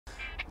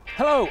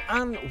Hello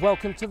and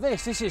welcome to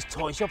this. This is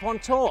Toyshop on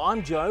Tour.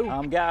 I'm Joe.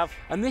 I'm Gav.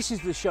 And this is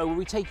the show where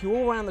we take you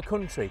all around the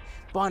country,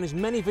 buying as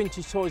many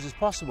vintage toys as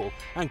possible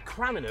and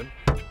cramming them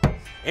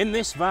in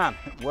this van.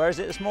 Where is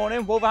it this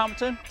morning?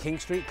 Wolverhampton? King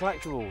Street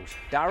Collectibles.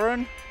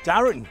 Darren?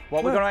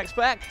 What we're going to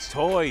expect?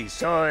 Toys.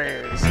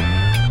 Toys.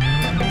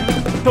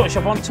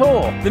 Toyshop on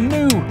Tour, the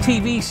new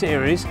TV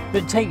series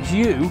that takes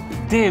you,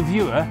 dear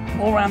viewer,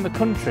 all around the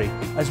country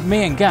as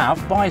me and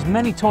Gav buy as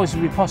many toys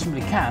as we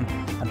possibly can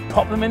and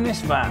pop them in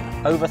this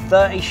van. Over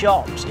 30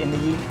 shops in the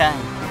UK.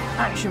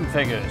 Action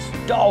figures,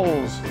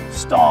 Dolls.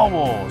 Star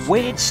Wars,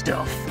 Weird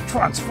stuff.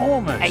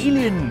 Transformers,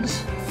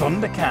 Aliens.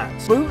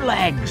 Thundercats,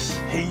 Bootlegs.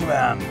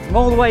 He-Man. From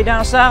all the way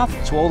down south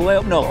to all the way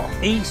up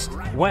north. East,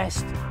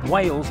 West,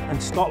 Wales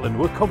and Scotland.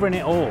 We're covering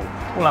it all.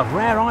 We'll have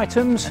rare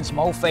items And some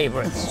old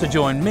favourites. to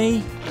join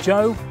me,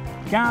 Joe,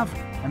 Gav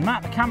and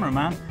Matt the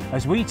cameraman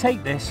as we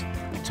take this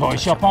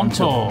Toyshop on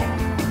Tour.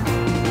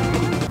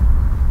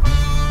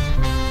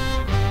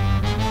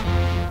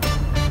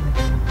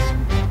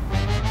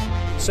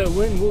 So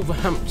we're in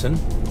Wolverhampton,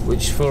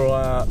 which for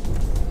our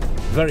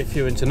very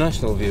few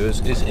international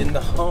viewers is in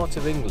the heart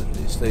of England.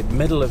 It's the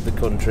middle of the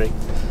country,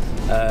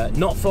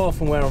 not far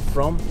from where I'm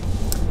from.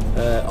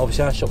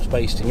 Obviously our shop's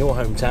based in your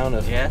hometown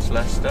of... Yes,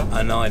 Leicester.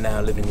 And I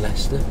now live in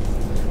Leicester,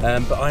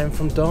 but I am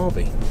from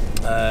Derby.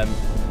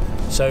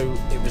 So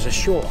it was a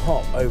short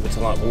hop over to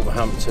like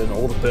Wolverhampton,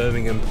 all the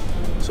Birmingham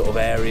sort of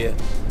area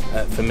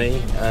for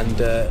me,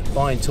 and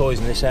buying toys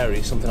in this area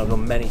is something I've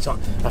done many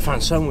times. I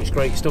found so much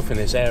great stuff in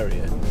this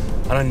area,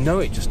 and I know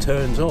it just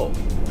turns up.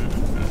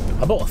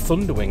 I bought a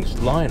Thunderwings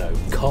Lino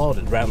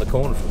carded round the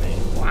corner from here.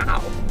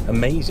 Wow.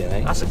 Amazing,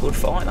 eh? That's a good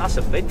find. That's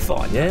a big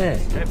find. Yeah.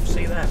 You never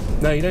see them.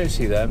 No, you don't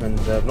see them, and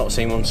I've not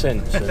seen one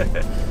since. And,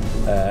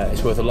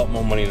 it's worth a lot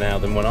more money now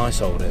than when I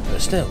sold it, but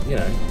still, you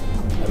know,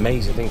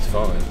 amazing thing to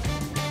find.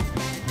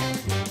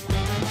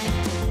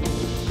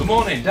 Good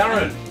morning,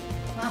 Darren.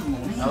 Good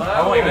morning. Hello.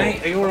 How are you,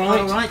 mate? Are you all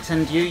right? All right,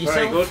 and you yourself?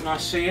 Very good.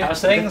 Nice to see you.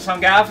 How's things? I'm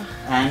Gav.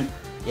 And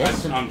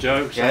yes, I'm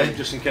Joe. Joe. So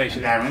just in case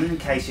you. Darren, in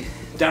case you...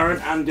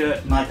 Darren and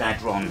My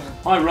dad, Ron.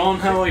 hi, Ron.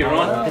 How are you,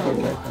 Ron?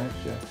 Hello.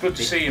 Good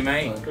to see you,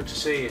 mate. Good to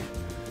see you.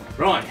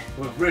 Right,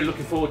 we're really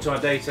looking forward to our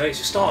day today. It's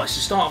the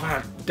start of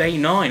our day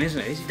 9, isn't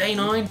it? Is it day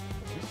 9?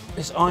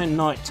 This Iron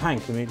Knight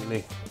tank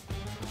immediately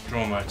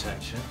drew my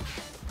attention.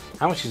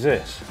 How much is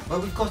this?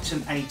 Well, we've got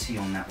an 80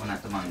 on that one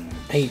at the moment.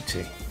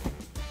 80.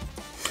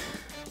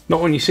 Not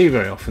one you see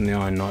very often, the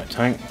Iron Knight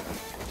tank.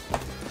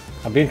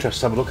 I'd be interested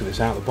to have a look at this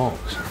out of the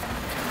box.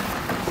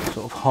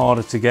 Sort of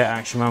harder to get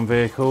Action Man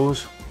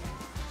vehicles.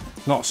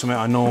 Not something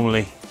I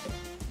normally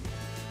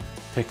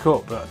pick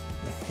up, but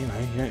you know,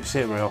 you don't see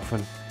it very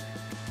often.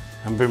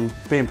 And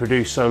being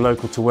produced so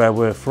local to where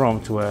we're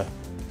from, to where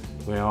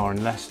we are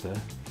in Leicester,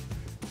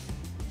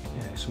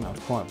 yeah, it's something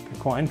I'd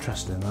quite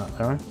interested in that,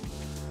 Darren.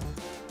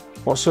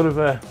 What sort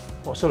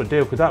of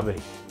deal could that be?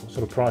 What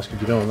sort of price could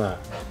you do on that?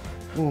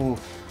 Oh,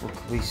 what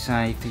could we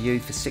say for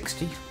you for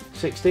 60?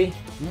 60?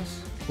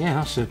 Yes.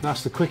 Yeah,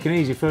 that's the quick and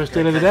easy first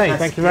deal of the day.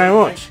 Thank you very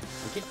much.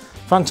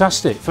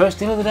 Fantastic. First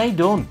deal of the day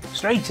done.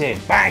 Straight in.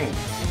 Bang!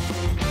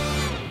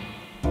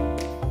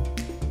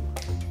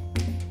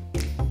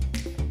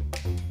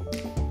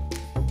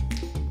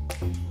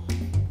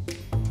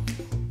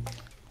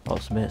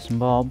 Lots of bits and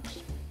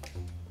bobs.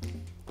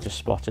 Just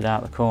spotted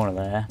out the corner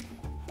there.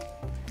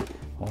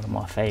 One of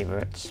my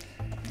favourites.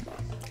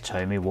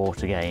 Tommy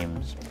Water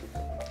Games.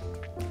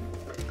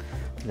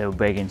 They were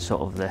big in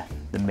sort of the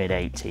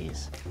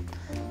mid-80s.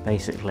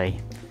 Basically,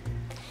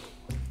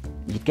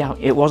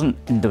 there was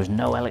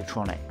no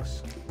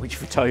electronics, which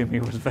for Tommy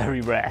was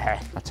very rare.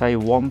 I tell you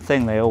one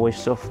thing they always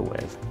suffer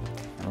with,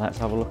 and let's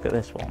have a look at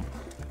this one.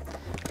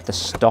 The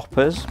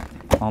stoppers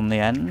on the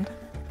end.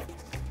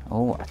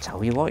 Oh, I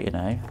tell you what, you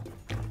know,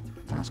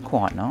 that's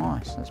quite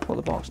nice. Let's put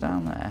the box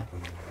down there.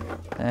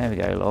 There we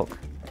go, look.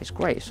 It's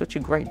great, it's such a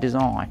great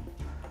design.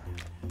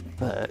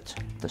 But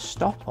the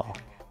stopper,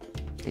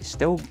 it's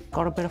still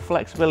got a bit of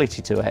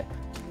flexibility to it,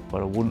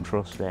 but I wouldn't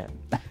trust it.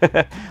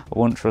 I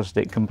wouldn't trust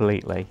it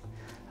completely.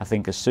 I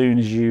think as soon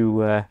as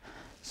you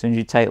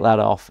take that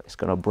off, it's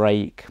gonna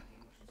break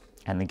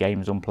and the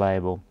game's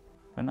unplayable.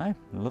 But no, I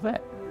love it.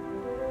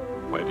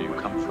 Where do you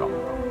come from?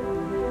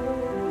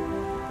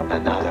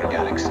 Another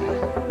galaxy.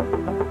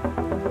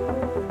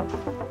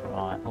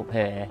 Right, up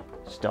here,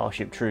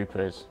 Starship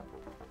Troopers,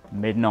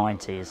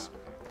 mid-90s.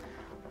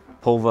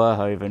 Paul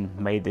Verhoeven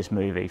made this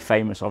movie,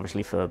 famous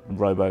obviously for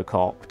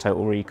RoboCop,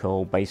 Total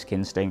Recall, Basic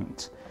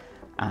Instinct,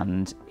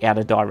 and he had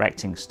a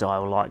directing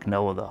style like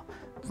no other.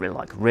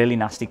 Really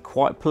nasty,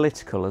 quite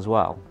political as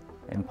well,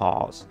 in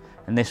parts.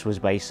 And this was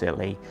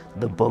basically,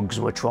 the bugs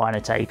were trying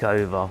to take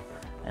over,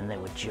 and they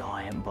were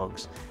giant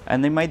bugs.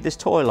 And they made this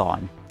toy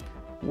line,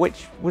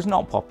 which was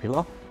not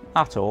popular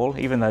at all,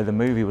 even though the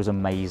movie was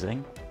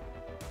amazing.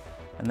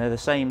 And they're the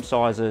same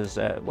size as,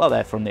 well,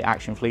 they're from the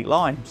Action Fleet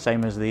line,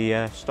 same as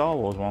the Star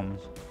Wars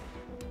ones.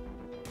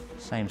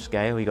 Same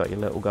scale, you got your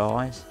little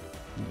guys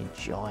and your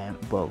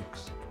giant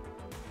bugs.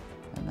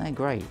 And they're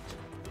great.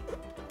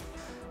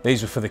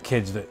 These were for the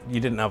kids that you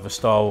didn't have a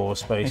Star Wars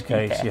space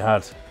case, Yeah. you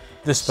had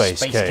The space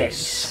Space case.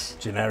 case.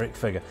 Generic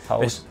figure.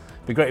 Oh. It'd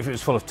be great if it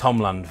was full of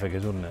Tomland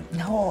figures, wouldn't it?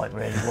 No, it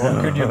really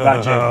wasn't. Could you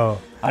imagine? I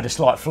had a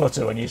slight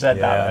flutter when you said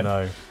that. Yeah, I then.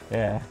 know.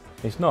 Yeah.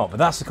 It's not, but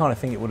that's the kind of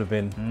thing it would have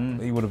been.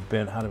 You would have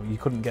been. You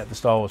couldn't get the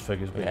Star Wars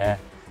figures, but Yeah.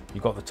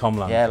 you got the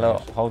Tomland. Yeah, figures.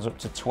 look, holds up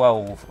to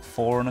 12,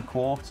 4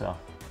 1/4,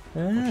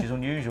 Yeah. which is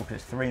unusual because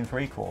it's 3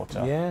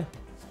 3/4. Yeah.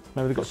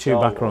 Maybe they've got Star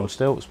Chewbacca on Wars.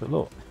 stilts, but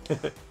look.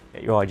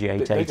 Get your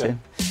IG-88 bigger. in.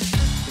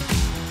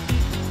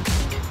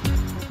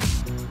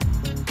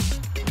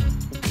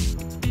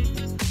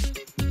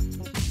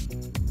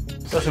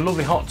 Got some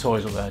lovely hot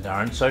toys up there,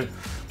 Darren. So,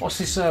 what's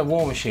this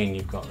war machine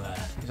you've got there?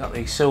 Is that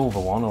the silver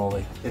one or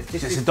the?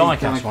 This It's is a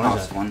die-cast one,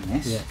 die-cast isn't it? one,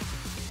 yes. Yeah.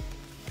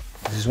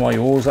 This is why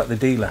you always let the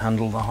dealer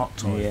handle the hot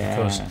toys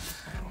because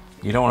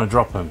you don't want to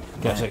drop them.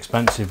 It gets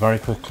expensive very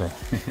quickly.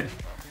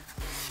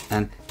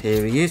 And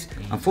here he is.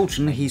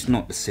 Unfortunately, he's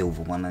not the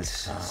silver one,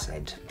 as I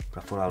said.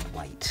 But I thought I'd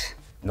wait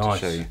Nice.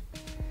 to show you.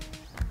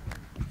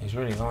 He's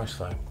really nice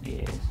though. He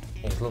is.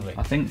 He's lovely.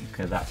 I think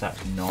that's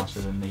actually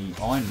nicer than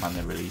the Iron Man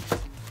they released.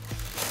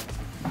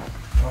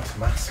 Nice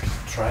mask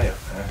tray up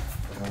there.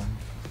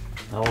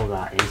 Oh,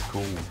 that is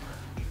cool.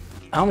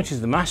 How much is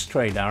the mask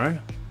tray,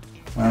 Darren?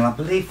 Well, I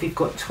believe we've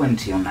got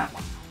 20 on that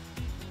one.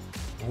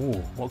 Ooh,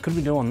 what could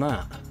we do on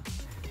that?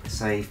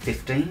 Say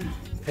 15.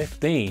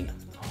 15.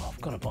 Oh,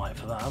 I've got to buy it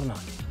for that, haven't I?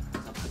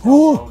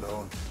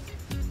 Oh,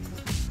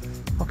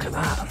 look at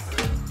that.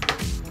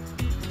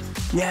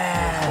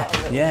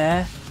 Yeah,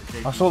 yeah.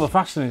 I saw the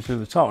fastening through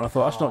the top and I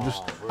thought, that's not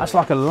just, that's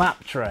like a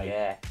lap tray.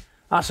 Yeah.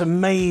 That's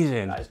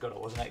amazing. That is good. I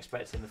wasn't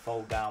expecting the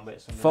fold down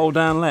bits. Fold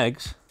down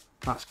legs.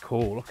 That's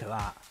cool, look at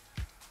that.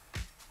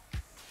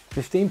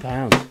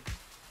 £15.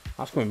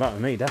 That's coming back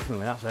with me,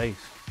 definitely, that's ace.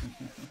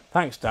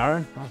 Thanks,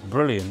 Darren, that's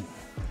brilliant.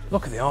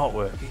 Look at the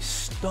artwork, it's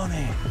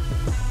stunning.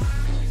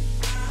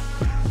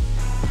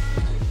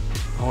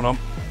 Hold on,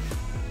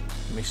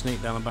 let me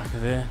sneak down the back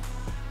of here.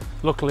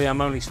 Luckily,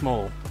 I'm only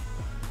small.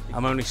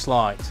 I'm only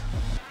slight.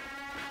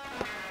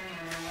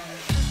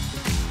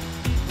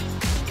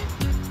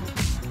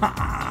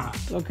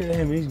 Look at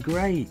him, he's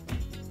great.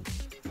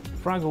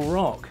 Fraggle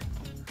Rock.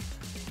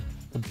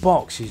 The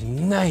box is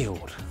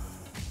nailed.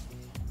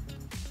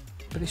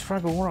 But it's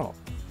Fraggle Rock.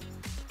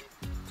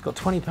 It's got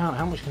 £20.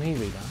 How much can he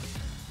be, Dan?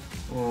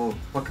 Or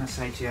what can I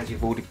say to you as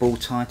you've already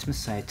bought items?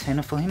 Say a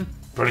tenner for him.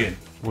 Brilliant.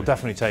 We'll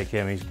definitely take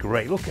him. He's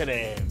great. Look at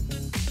him.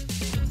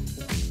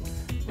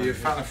 Are you a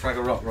fan of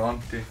Fraggle Rock,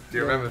 Ron? Do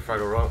you remember the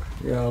Fraggle Rock?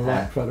 Yeah, I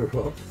like Fraggle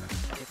Rock.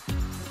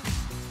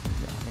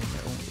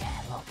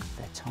 Yeah, look,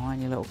 they're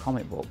tiny little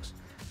comic books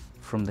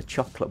from the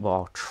Chocolate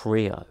Bar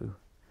Trio.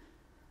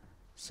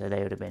 So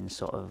they would have been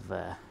sort of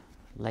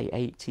late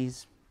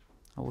 80s,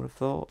 I would have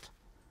thought.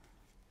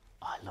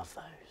 I love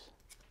those.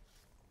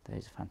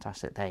 Those are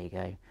fantastic. There you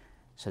go.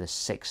 So there's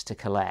 6 to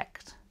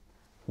collect.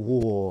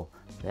 Whoa,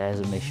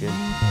 there's a mission.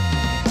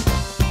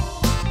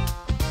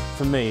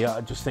 For me, I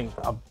just think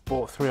I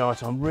bought 3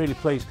 items. I'm really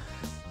pleased,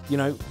 you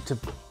know, to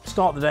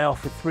start the day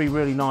off with 3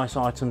 really nice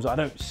items I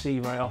don't see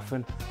very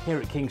often here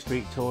at King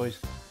Street Toys.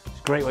 It's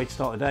a great way to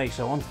start the day,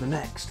 so on to the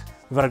next.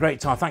 We've had a great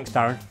time. Thanks,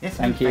 Darren. Yes,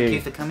 Thank you. Thank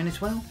you for coming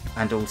as well.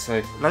 And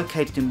also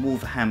located in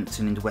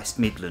Wolverhampton in the West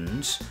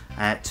Midlands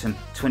at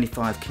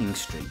 25 King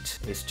Street.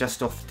 It's just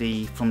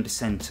from the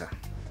centre.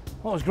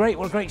 Well, it was great.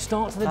 What a great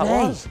start to the That day.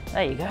 was.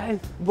 There you go.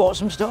 Bought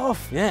some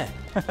stuff. Yeah.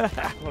 Well,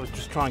 let's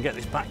just try and get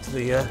this back to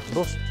the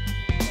bus.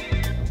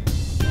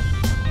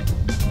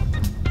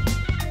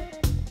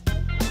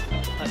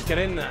 Let's get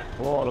in there.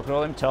 Whoa, look at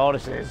all them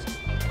tortoises.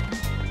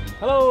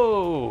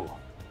 Hello.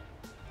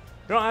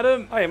 You right,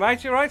 Adam? Hey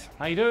mate, you right?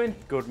 How you doing?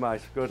 Good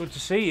mate, good. Good to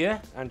see you.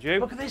 And you?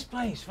 Look at this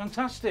place.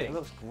 Fantastic. It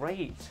looks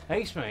great.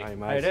 Ace, mate. Hey,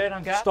 mate. How you doing,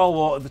 I'm Gav?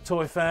 Stalwart of the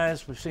toy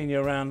fairs. We've seen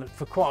you around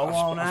for quite a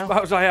while I now.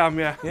 suppose I am,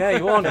 yeah. Yeah,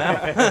 you are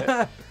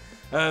now.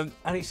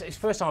 And it's the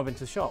first time I've been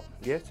to the shop.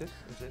 Yeah, it is.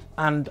 It is.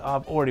 And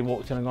I've already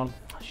walked in and gone,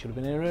 I should have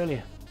been here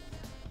earlier.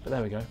 But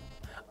there we go.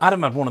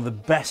 Adam had one of the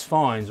best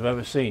finds I've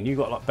ever seen. You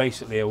got like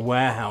basically a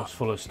warehouse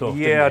full of stuff.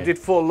 Yeah, I didn't you?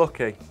 did fall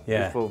lucky.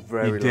 Yeah, Did fall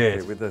very you lucky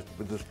did. with the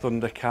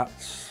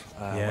Thundercats.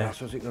 Yeah. What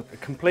else was it? A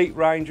complete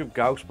range of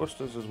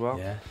Ghostbusters as well.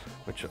 Yeah.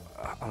 Which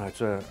I know it's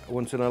a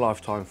once in a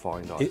lifetime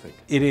find, I think.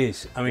 It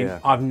is. I mean, Yeah.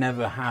 I've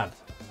never had.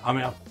 I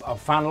mean,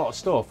 I've found a lot of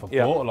stuff. I've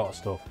Yeah. bought a lot of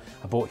stuff.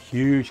 I bought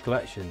huge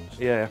collections.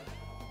 Yeah.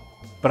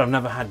 But I've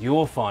never had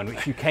your find,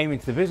 which you came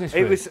into the business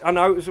It with. was. I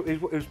know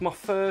it was my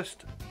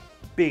first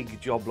big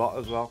job lot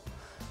as well.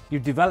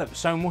 You've developed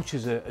so much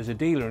as a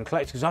dealer and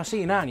collector. Because I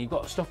see you now, and you've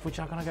got stuff which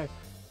I kind of go,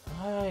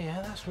 oh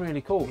yeah, that's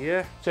really cool.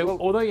 Yeah. So well,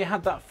 although you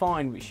had that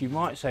find, which you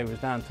might say was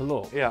down to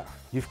luck, yeah.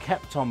 you've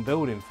kept on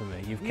building for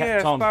me. You've Yeah,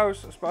 kept on. I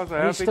suppose I And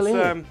have. it's still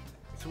here.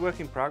 It's a work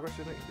in progress,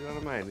 isn't it? You know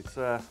what I mean? It's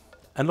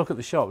And look at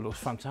the shop; it looks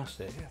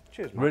fantastic. yeah,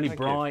 cheers, mate. Really Thank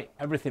you. bright.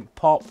 Everything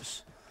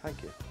pops.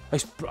 Thank you.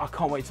 I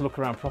can't wait to look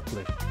around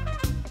properly.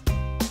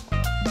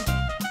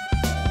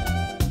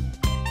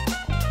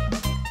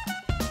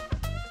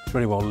 It's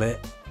really well lit.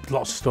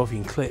 Lots of stuff.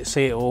 You can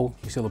see it all.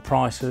 You can see all the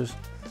prices.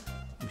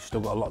 still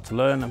got a lot to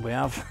learn, and we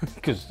have,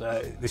 because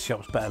this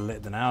shop's better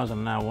lit than ours,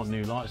 and now I want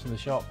new lights in the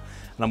shop.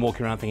 And I'm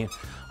walking around thinking,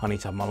 I need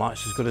to have my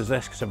lights as good as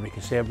this, because everybody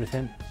can see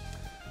everything.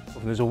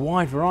 But there's a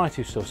wide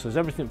variety of stuff, so there's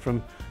everything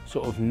from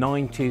sort of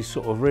 90s,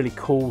 sort of really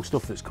cool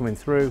stuff that's coming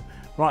through,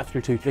 right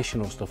through to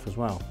traditional stuff as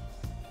well.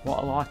 What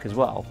I like as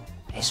well,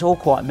 it's all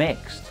quite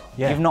mixed.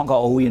 Yeah. You've not got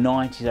all your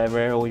 90s over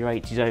here, all your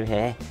 80s over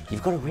here.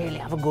 You've got to really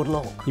have a good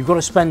look. You've got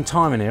to spend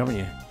time in here, haven't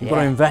you? You've got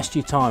to Yeah. invest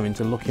your time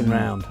into looking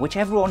round. Which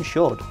everyone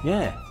should.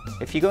 Yeah.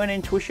 If you're going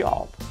into a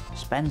shop,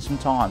 spend some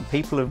time.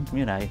 People have,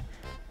 you know,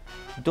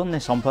 done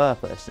this on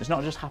purpose. It's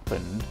not just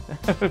happened.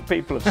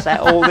 People have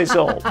set all this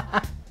up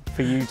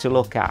for you to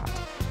look at.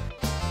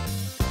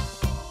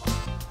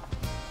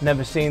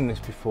 Never seen this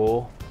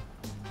before.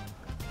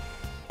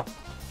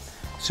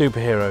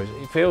 Superheroes.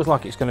 It feels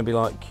like it's going to be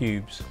like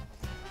cubes.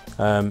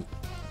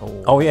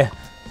 Oh yeah,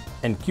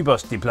 and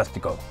cubos de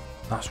plástico.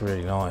 That's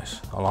really nice.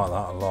 I like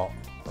that a lot.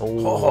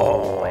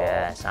 Oh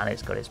yes, and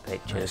it's got its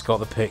pictures. It's got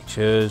the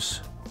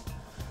pictures.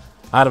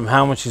 Adam,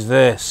 how much is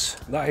this?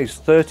 That is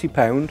 £30.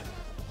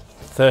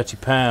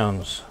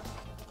 £30.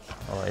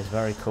 Oh, it's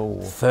very cool.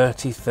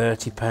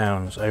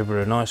 £30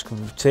 over a nice cup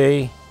of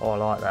tea. Oh, I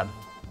like them.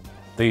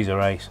 These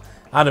are ace.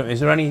 Adam, is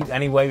there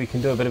any way we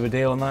can do a bit of a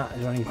deal on that?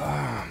 Is there any?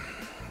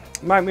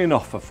 Make me an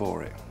offer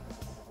for it.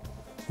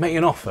 Make you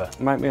an offer.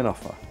 Make me an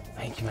offer.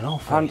 Make him an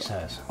offer, And he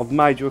says. I've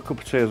made you a cup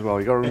of tea as well,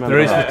 you got to remember There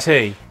is that. the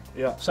tea.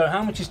 Yeah. So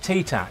how much is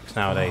tea tax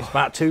nowadays?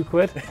 About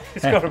 £2?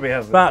 It's got to be,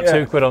 hasn't it? About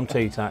Yeah. £2 on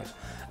tea tax.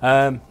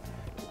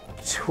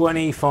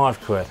 25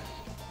 quid.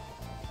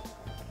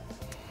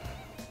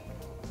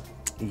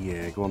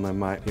 Yeah, go on then,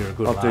 mate. You're a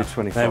good I'll lad. do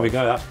 25. There we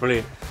go, that's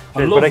brilliant. I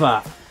Cheers, love buddy.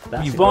 that.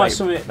 That's You a buy great-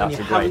 something and that's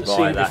you a great haven't buy,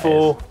 seen it that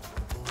before.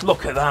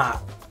 Look at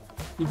that.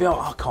 You'd be like,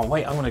 oh, I can't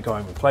wait, I'm going to go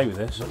home and play with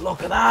this.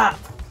 Look at that.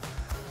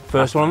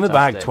 First one on the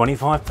bag, fantastic.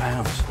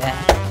 £25. Yeah.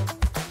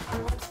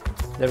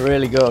 They're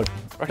really good.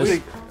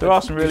 Actually, There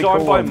are some really designed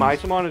cool by a ones.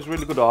 mate of mine who's a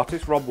really good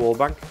artist, Rob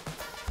Warbank.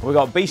 We've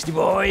got Beastie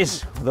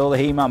Boys with all the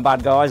He-Man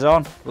bad guys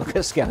on. Look at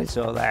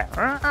Skeletor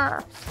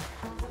there.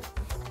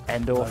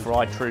 Endor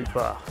Fried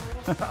Trooper.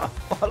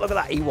 Look at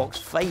that Ewok's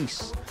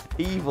face.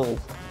 Evil.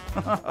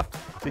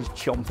 He's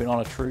chomping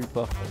on a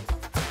trooper.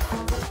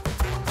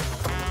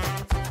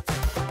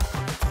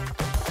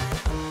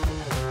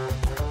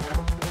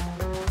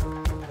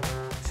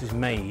 This is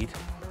made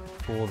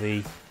for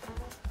the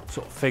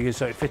sort of figures,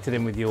 so it fitted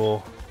in with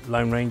your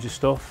Lone Ranger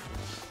stuff.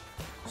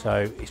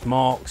 So it's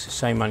marks, the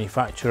same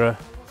manufacturer.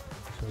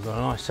 So we've got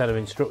a nice set of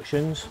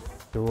instructions.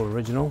 They're all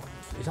original.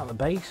 Is that the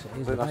base?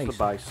 It is the That's base.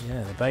 the base.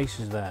 Yeah, the base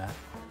is there.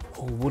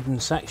 All wooden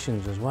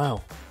sections as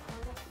well.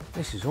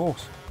 This is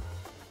awesome.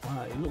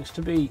 Wow, it looks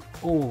to be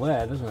all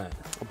there, doesn't it?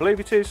 I believe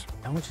it is.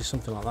 How much is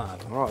something like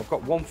that? Right, I've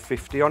got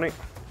 150 on it.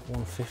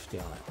 150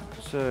 on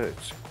it.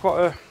 It's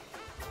quite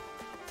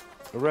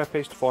a rare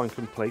piece to find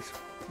complete.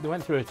 They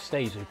went through a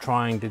stage of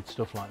trying, did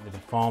stuff like they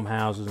did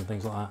farmhouses and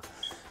things like that.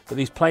 But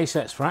these play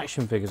sets for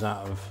action figures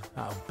out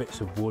of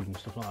bits of wood and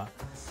stuff like that,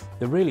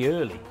 they're really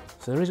early,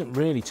 so there isn't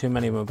really too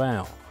many of them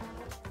about.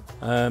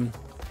 I'm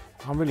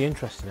really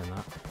interested in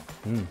that.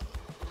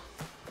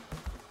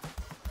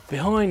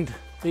 Behind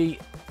the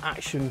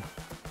action,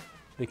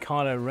 the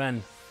Kylo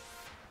Ren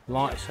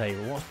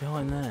lightsaber, what's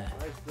behind there?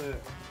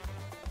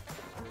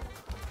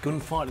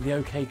 Gunfight at the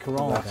OK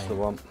Corral That's game. the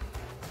one.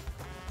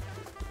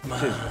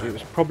 It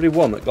was probably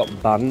one that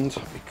got banned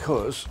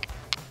because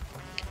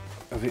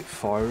of it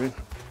firing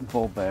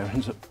ball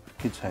bearings at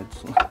kids'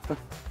 heads.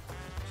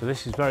 So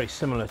this is very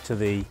similar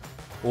to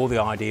all the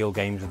Ideal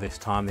games of this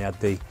time. They had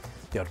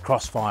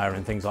Crossfire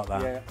and things like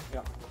that.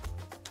 Yeah.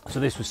 So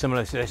this was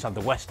similar. So this had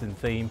the Western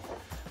theme,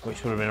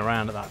 which would have been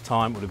around at that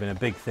time. Would have been a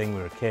big thing when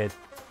we were a kid.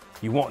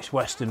 You watched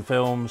Western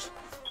films,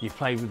 you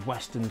played with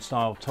Western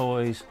style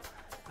toys,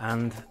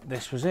 and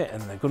this was it.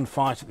 And the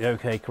gunfight at the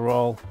OK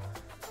Corral,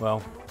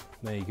 well,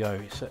 there you go.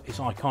 It's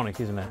iconic,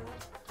 isn't it?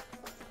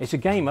 It's a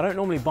game. I don't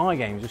normally buy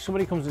games. If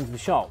somebody comes into the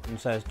shop and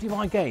says, "Do you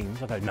buy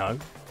games?" I go, "No."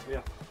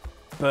 Yeah.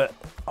 But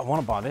I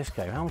want to buy this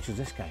game. How much is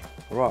this game?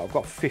 Right, I've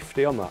got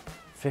 50 on that.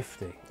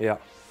 50. Yeah.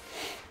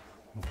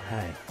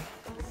 Okay.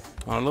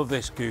 I love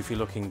this goofy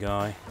looking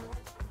guy.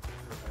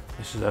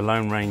 This is a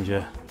Lone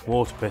Ranger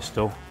water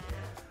pistol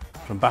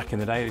from back in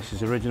the day. This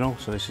is original,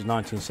 so this is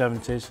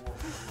 1970s.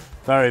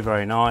 Very,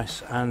 very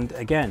nice. And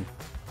again,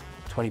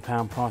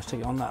 £20 price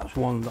ticket on that. That's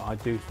one that I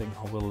do think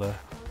I will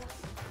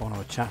want to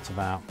have a chat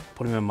about.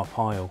 Put him in my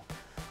pile.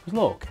 Because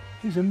look,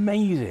 he's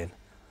amazing.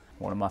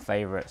 One of my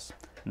favourites.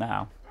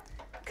 Now,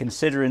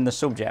 considering the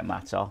subject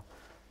matter,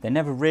 they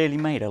never really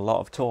made a lot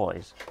of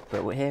toys,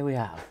 but here we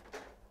have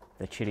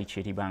the Chitty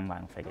Chitty Bang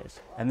Bang figures.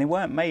 And they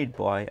weren't made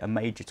by a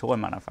major toy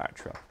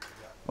manufacturer.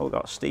 We've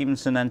got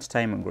Stevenson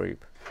Entertainment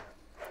Group.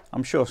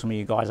 I'm sure some of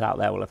you guys out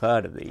there will have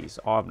heard of these.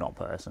 I've not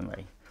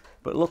personally.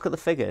 But look at the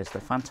figures,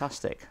 they're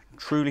fantastic.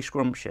 Truly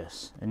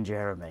Scrumptious and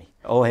Jeremy.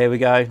 Oh, here we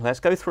go. Let's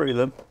go through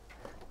them.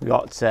 We've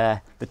got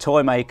the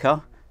toy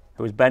maker,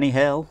 who was Benny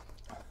Hill,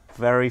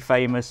 very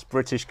famous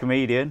British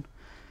comedian.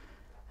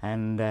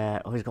 And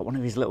he's got one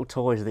of his little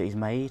toys that he's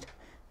made.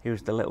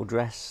 Here's the little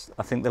dress,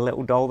 I think the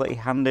little doll that he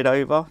handed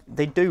over.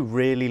 They do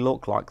really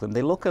look like them.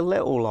 They look a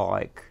little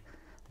like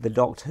the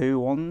Doctor Who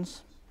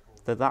ones.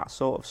 They're that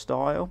sort of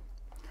style.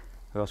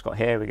 Who else got?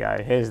 Here we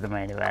go, here's the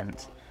main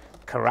event.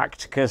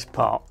 Caractacus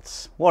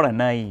Potts, what a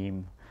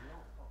name.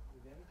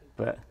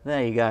 But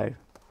there you go.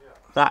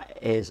 That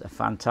is a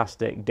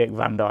fantastic Dick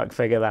Van Dyke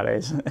figure, that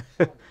is.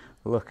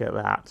 Look at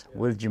that,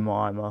 with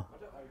Jemima.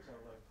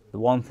 The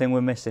one thing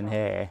we're missing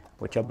here,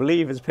 which I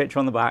believe is a picture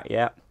on the back,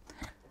 yeah.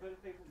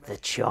 The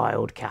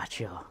child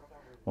catcher.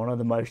 One of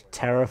the most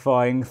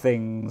terrifying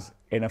things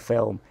in a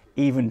film,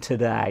 even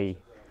today.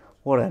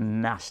 What a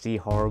nasty,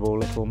 horrible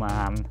little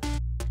man.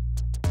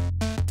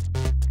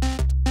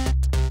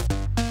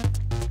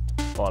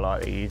 I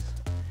like these.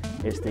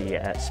 It's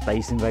the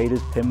Space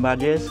Invaders pin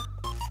badges.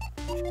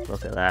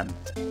 Look at them.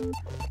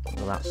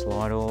 Will that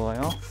slide all the way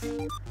off?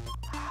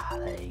 Ah,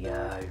 there you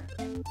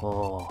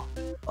go.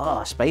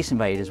 Oh, Space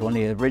Invaders, one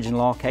of the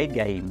original arcade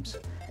games.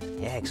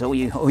 Yeah, because all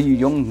you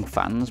young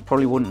fans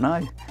probably wouldn't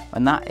know.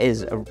 And that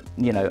is,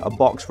 a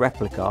box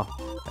replica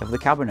of the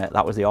cabinet.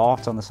 That was the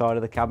art on the side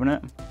of the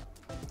cabinet.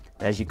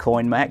 There's your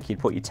coin mech. You'd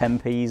put your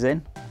 10p's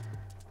in.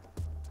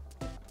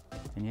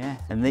 And yeah,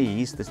 and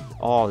these, the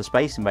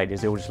Space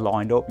Invaders, they were just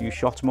lined up. You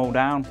shot them all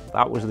down.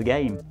 That was the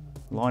game.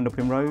 Lined up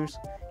in rows.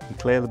 You'd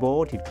clear the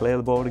board. You'd clear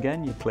the board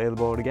again. You'd clear the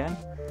board again.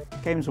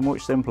 Games were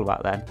much simpler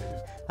back then.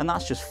 And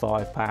that's just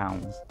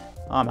 £5.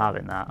 I'm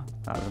having that.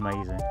 That was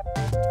amazing.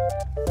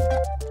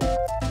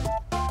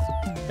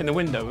 In the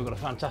window we've got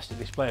a fantastic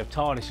display of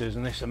TARDISes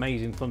and this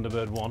amazing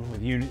Thunderbird one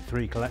with Unit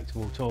 3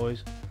 collectible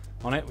toys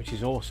on it, which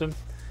is awesome.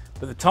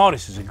 But the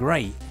TARDISes are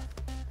great.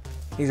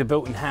 These are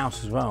built in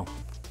house as well.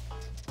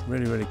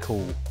 Really, really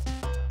cool.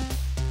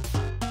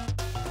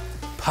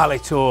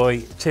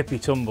 Palitoy Tippy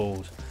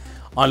Tumbles.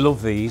 I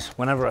love these.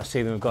 Whenever I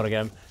see them, I've got to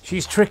go,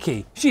 she's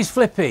tricky, she's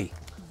flippy.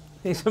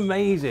 It's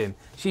amazing.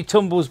 She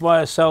tumbles by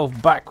herself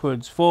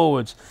backwards,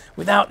 forwards,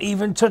 without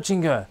even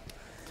touching her.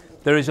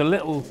 There is a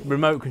little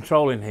remote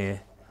control in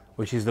here,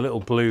 which is the little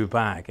blue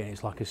bag, and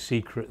it's like a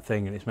secret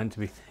thing, and it's meant to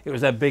be, it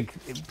was their big,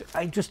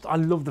 I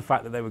love the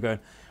fact that they were going,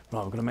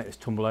 right, we're going to make this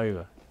tumble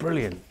over.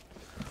 Brilliant.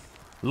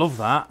 Love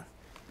that.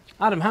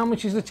 Adam, how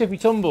much is the Tippy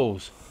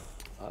Tumbles?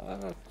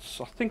 I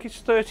think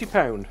it's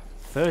 £30.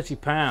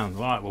 £30.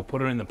 Right, we'll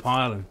put her in the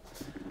pile and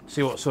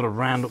see what sort of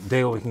round-up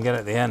deal we can get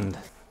at the end.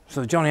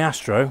 So the Johnny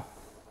Astro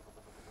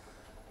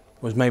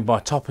was made by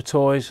Topper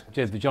Toys.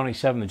 The Johnny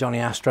 7, the Johnny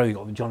Astro, you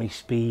got the Johnny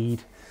Speed.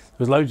 There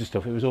was loads of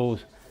stuff. It was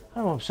always,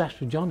 I'm obsessed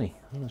with Johnny.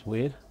 Oh, that's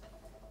weird.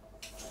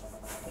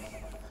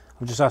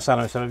 I've just asked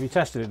Adam, so have you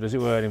tested it? Does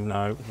it work?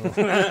 No.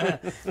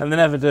 And they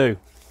never do.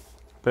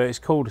 But it's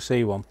cool to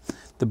see one.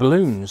 The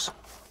balloons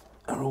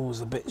are always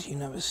the bits you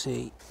never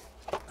see.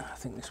 I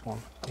think this one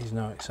is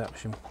no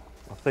exception.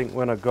 I think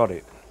when I got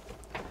it,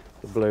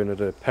 the balloon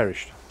had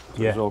perished.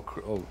 So Yeah. it was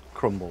all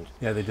crumbled.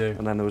 Yeah, they do.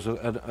 And then there was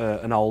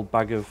an old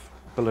bag of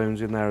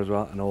balloons in there as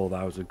well, and all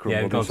those had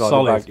crumbled. Yeah, gone inside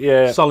solid. the bag.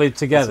 Yeah, Solid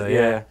together. yeah.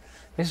 Yeah.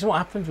 This is what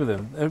happens with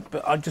them.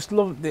 But I just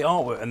love the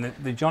artwork, and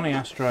the Johnny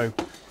Astro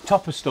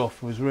Topper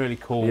stuff was really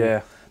cool.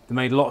 Yeah. They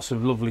made lots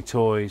of lovely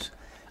toys,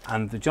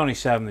 and the Johnny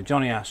 7, the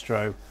Johnny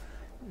Astro,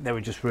 they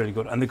were just really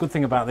good. And the good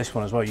thing about this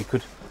one as well, you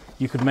could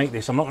make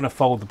this. I'm not going to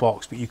fold the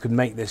box, but you could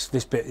make this.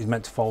 This bit is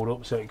meant to fold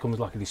up, so it comes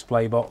like a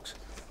display box.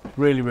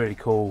 Really, really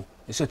cool.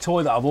 It's a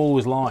toy that I've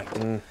always liked.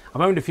 I've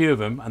owned a few of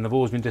them, and they've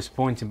always been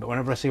disappointing. But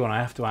whenever I see one, I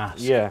have to ask.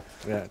 Yeah,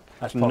 yeah.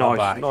 Let's It's put that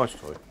back. nice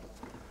toy.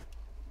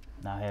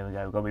 Now here we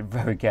go, we've got to be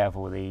very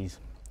careful with these.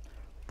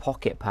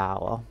 Pocket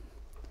Power,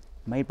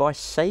 made by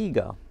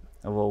Sega,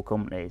 of all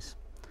companies.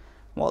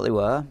 What they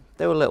were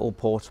little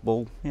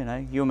portable,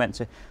 you were meant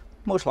to,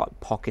 much like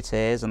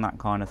Pocketeers and that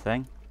kind of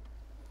thing.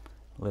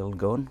 Little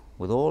gun,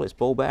 with all its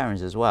ball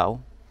bearings as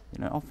well.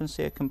 You don't often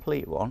see a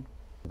complete one.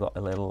 We've got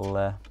a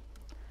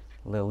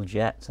little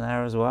jet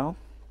there as well.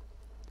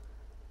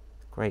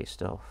 Great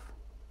stuff.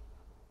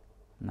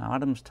 Now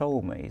Adam's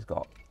told me he's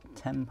got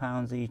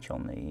 £10 each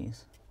on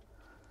these.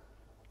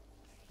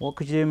 What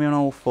could you do me on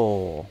all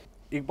four?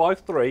 You buy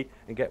 3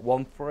 and get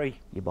 1 free.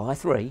 You buy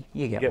 3,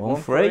 you get get one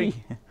one free.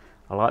 free.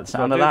 I like the So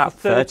sound I'll of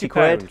do it that. for 30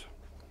 quid. £30.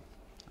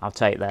 I'll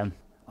take them.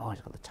 Oh,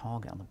 he's got the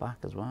target on the back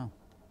as well.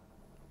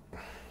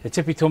 The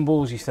Tippy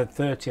Tumbles, you said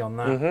 30 on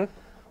that. Mm-hmm.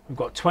 We've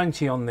got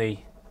 20 on the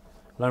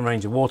Lone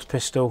Ranger water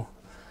pistol.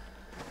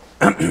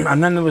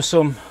 And then there was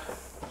some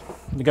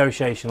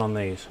negotiation on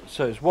these.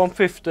 So it's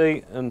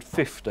 150 and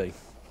 50.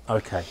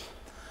 Okay.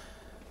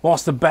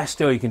 What's the best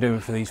deal you can do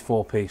for these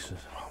 4 pieces?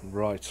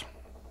 Right.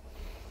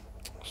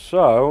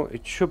 So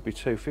it should be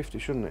 250,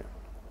 shouldn't it?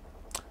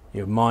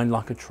 Your mind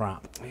like a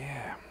trap.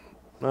 Yeah.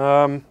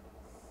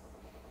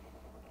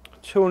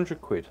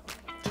 200 quid.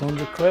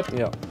 200 quid?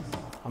 Yeah.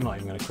 I'm not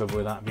even going to quibble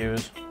with that,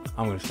 viewers.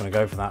 I'm just going to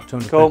go for that.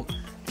 200 Cool. quid.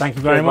 Thank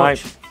you very Cheers,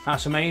 much. mate.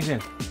 That's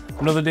amazing.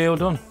 Another deal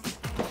done.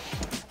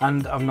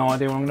 And I've no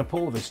idea when I'm going to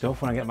put all this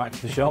stuff when I get back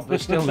to the shop,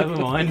 but still, never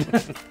mind.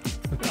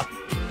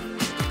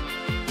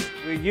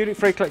 We're Unit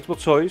 3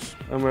 Collectible Toys,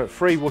 and we're at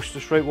 3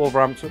 Worcester Street,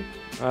 Wolverhampton.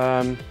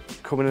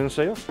 Come in and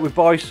see us. We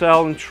buy,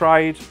 sell and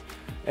trade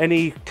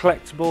Any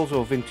collectibles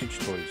or vintage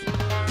toys?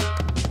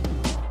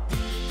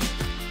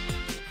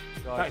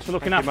 Thanks for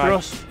looking after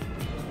us.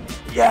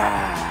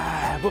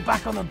 Yeah, we're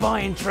back on the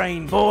buying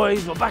train,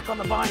 boys. We're back on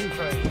the buying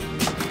train.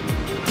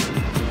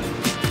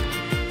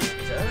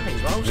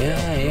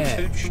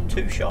 Yeah.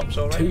 Two shops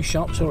already. 2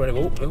 shops already.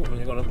 Oh,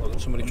 we've got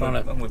somebody trying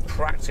to. And we're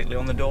practically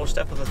on the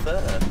doorstep of the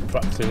third.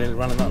 Practically nearly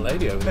running that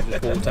lady over and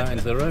just walked out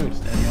into the road.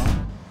 There you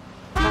are.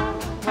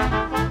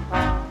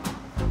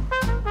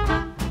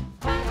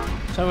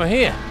 So we're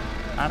here.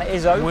 And it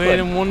is open. Weird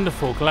and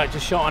Wonderful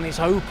collector's shot, and it's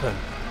open.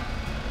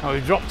 Now we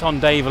dropped on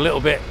Dave a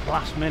little bit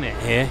last minute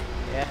here.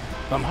 Yeah.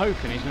 But I'm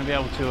hoping he's going to be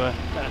able to let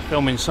us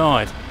film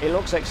inside. It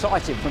looks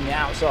exciting from the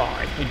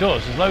outside. He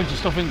does. There's loads of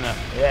stuff in there.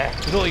 Yeah.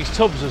 We've got these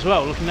tubs as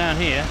well. Looking down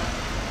here.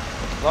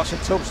 Lots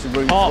of tubs to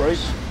room Pops.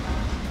 through.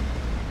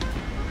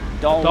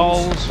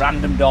 Dolls.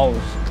 Random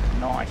dolls.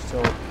 Nice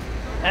too.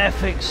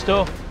 Airfix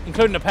stuff,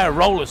 including a pair of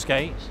roller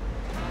skates.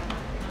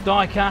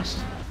 Die cast.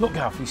 Look,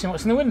 Gav, you see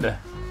what's in the window?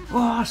 Oh,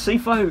 I see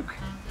folk.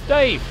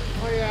 Dave.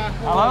 Oh yeah.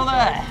 Hello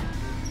there.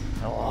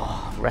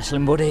 Oh,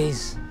 wrestling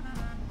buddies.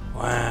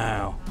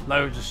 Wow.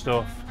 Loads of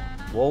stuff.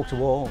 Wall to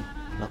wall.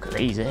 Look at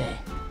these here.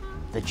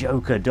 The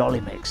Joker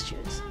dolly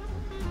mixtures.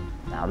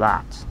 Now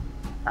that's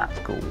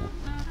cool.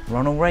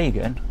 Ronald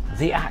Reagan,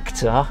 the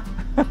actor,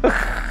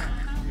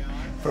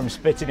 from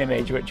Spitting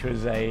Image, which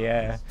was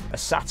a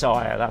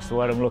satire, that's the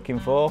word I'm looking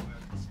for.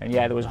 And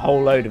yeah, there was a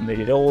whole load of them. They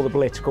did all the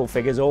political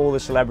figures, all the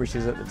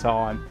celebrities at the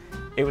time.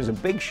 It was a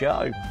big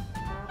show.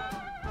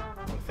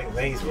 I think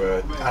these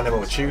were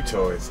animal chew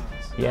toys.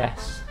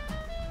 Yes.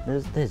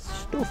 There's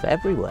stuff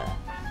everywhere.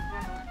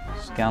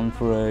 Scan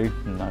through,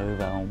 no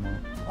Velma.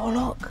 Oh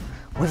look,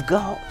 we've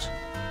got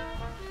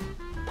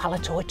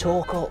Palatoy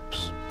tour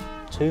cups.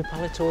 2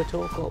 Palatoy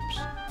tour cups.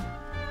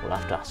 We'll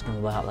have to ask them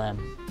about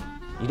them.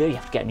 You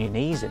have to get on your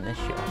knees in this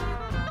shop.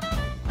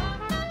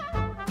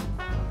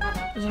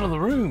 There's another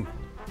room.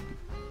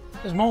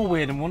 There's more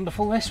Weird and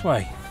Wonderful this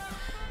way.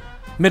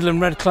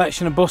 Midland Red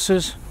collection of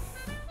buses.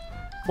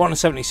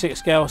 176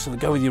 scale, so they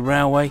go with your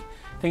railway.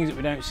 Things that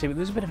we don't see, but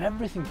there's a bit of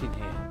everything in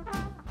here.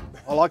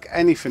 I like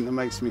anything that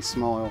makes me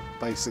smile,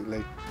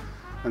 basically,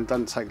 and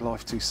don't take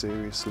life too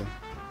seriously.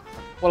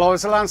 Well, I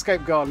was a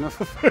landscape gardener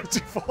for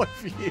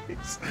 35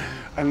 years,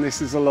 and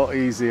this is a lot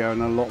easier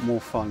and a lot more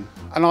fun.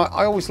 And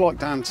I always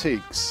liked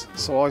antiques,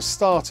 so I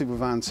started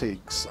with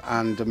antiques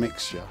and a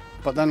mixture.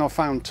 But then I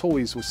found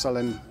toys were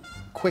selling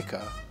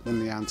quicker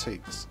than the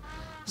antiques,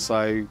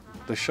 so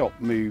the shop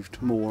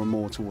moved more and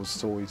more towards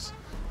toys.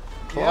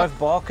 Clive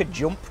Barker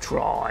Jump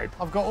Tribe.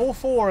 I've got all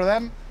 4 of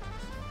them.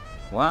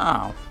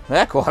 Wow,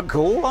 they're quite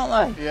cool,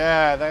 aren't they?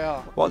 Yeah, they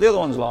are. What are the other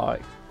ones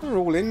like? They're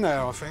all in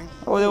there, I think.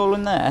 Oh, they're all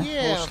in there?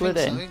 Yeah, all slid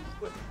I in? think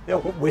so. They're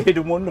all weird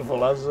and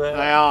wonderful, as They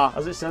are.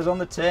 as it says on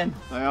the tin.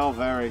 They are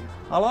very.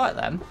 I like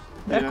them.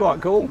 They're Yeah,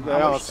 quite cool. they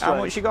How are much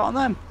strange. you got on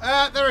them?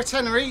 They're a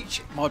tenner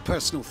each. My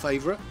personal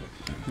favourite.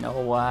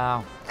 Oh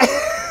wow.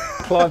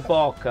 Clive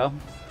Barker,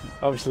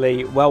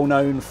 obviously well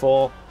known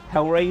for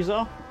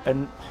Hellraiser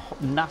and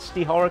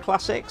nasty horror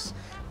classics,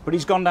 but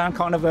he's gone down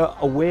kind of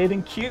a weird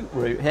and cute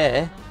route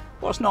here.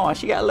 What's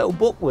nice, you get a little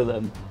book with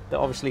them that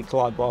obviously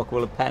Clive Barker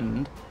will have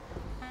penned.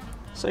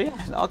 So yeah,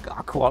 I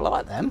quite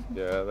like them.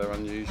 Yeah, they're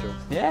unusual.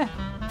 Yeah.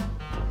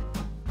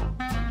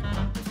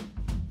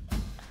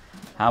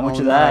 How much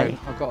Oh, are no. they?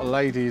 I've got a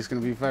lady who's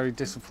going to be very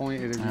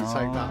disappointed if you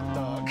take that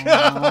dark.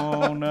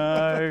 Oh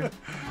no.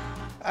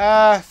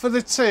 For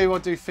the 2, I'll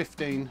do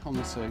 15 on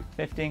the 2.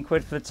 15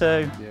 quid for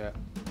the 2. Yeah,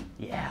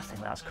 Yeah, I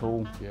think that's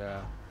cool.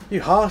 yeah.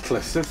 You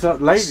heartless. That's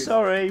that lady.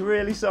 Sorry,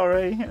 really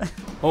sorry.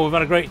 Well, we've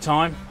had a great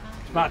time.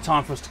 It's about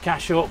time for us to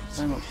cash up.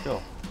 So much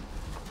stuff.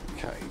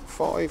 Okay,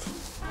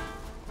 5.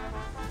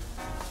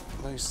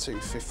 Those 2,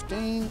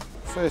 15.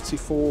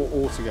 34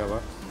 altogether.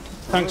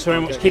 Thanks very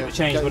much. Okay, Keep yeah. the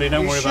change, Okay, buddy.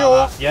 Don't you worry sure?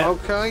 about that. Yeah.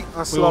 Okay,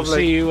 that's We will lovely.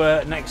 see you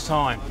next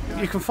time.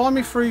 You can find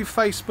me through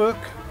Facebook.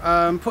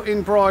 Put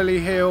in Brierley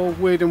Hill,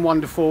 Weird and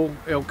Wonderful.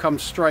 It'll come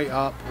straight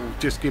up. Or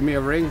just give me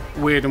a ring.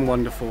 Weird and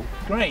Wonderful.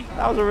 Great.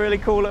 That was a really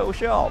cool little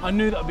shop. I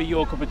knew that'd be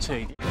your cup of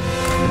tea.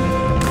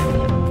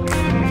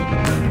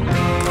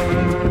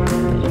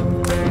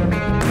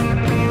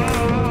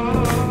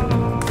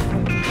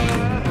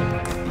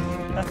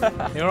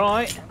 You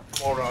alright?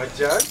 All right,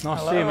 Joe. Nice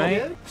to see you,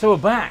 mate. So we're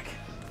back.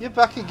 You're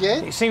back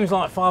again, It seems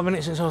like 5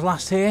 minutes since I was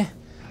last here,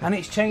 and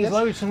it's changed Yes.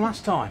 loads from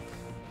last time.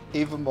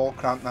 even more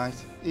cramped, mate.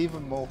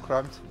 Even more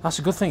cramped. That's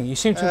a good thing. You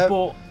seem to have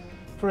bought,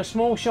 for a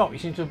small shop, you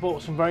seem to have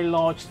bought some very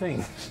large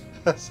things.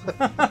 That's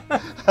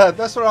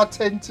what I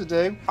tend to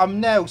do. I'm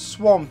now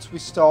swamped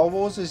with Star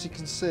Wars, as you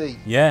can see.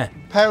 Yeah.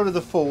 Power of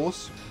the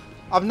Force.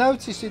 I've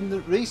noticed in the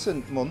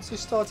recent months it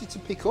started to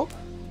pick up.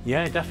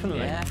 Yeah,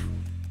 definitely. Yeah.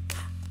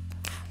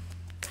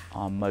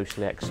 I'm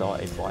mostly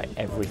excited by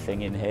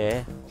everything in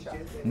here.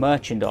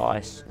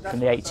 Merchandise from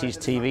the 80s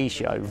TV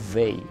show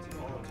V.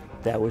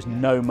 There was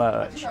no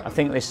merch. I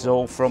think this is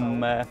all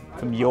from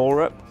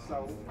Europe.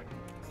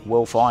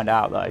 We'll find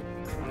out though.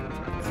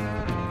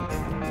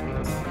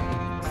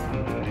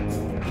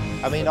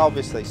 I mean,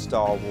 obviously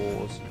Star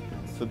Wars,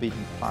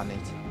 Forbidden Planet.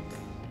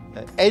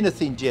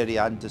 Anything Jerry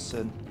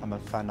Anderson, I'm a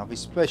fan of,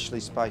 especially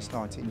Space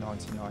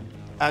 1999.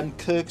 And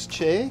Kirk's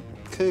chair,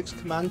 Kirk's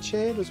command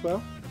chair as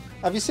well.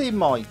 Have you seen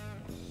my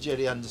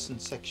Jerry Anderson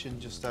section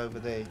just over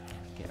there?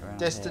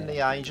 Destiny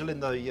here. Angel in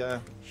the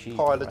She's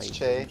pilot's great,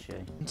 chair. isn't she?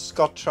 And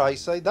Scott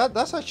Tracy,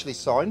 that's actually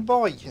signed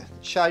by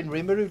Shane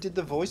Rimmer, who did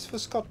the voice for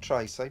Scott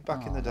Tracy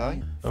back in the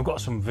day. I've got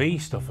some V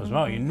stuff as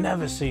well. You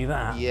never see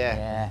that.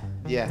 Yeah,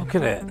 yeah, Look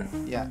at it.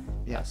 yeah.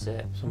 That's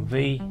it. Some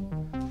V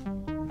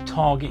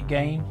target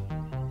game.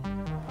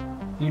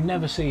 You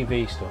never see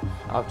V stuff.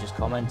 I've just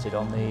commented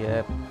on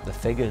the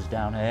figures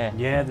down here.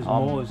 Yeah, there's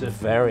I'm more. There's a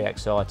very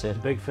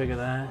excited. big figure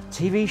there.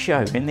 TV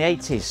show in the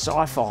 80s,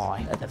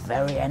 sci-fi. At the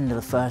very end of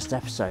the first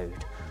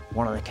episode,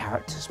 one of the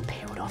characters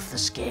peeled off the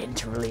skin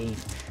to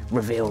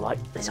reveal like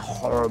this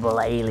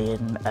horrible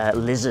alien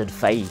lizard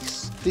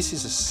face. This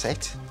is a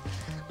set.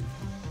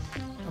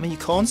 I mean, you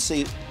can't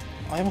see it.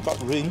 I haven't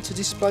got room to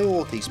display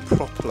all these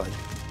properly.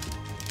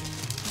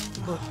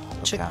 But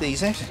check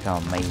these out. Look how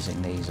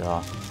amazing these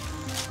are.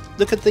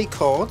 Look at the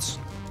cards.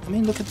 I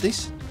mean, look at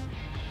this.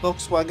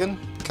 Volkswagen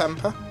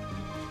camper.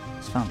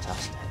 It's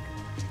fantastic.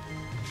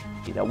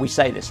 You know, we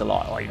say this a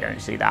lot, oh, you don't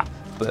see that,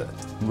 but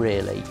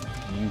really,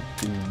 you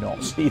do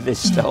not see this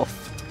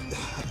stuff.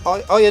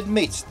 I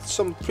admit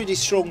some pretty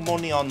strong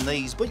money on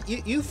these, but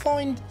you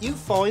find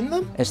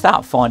them. It's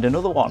that, find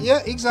another one.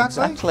 Yeah,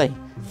 exactly. Exactly.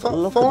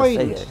 Look at the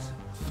figures.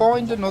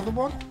 Find another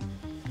one.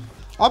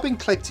 I've been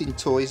collecting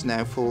toys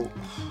now for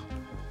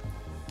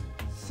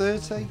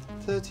 30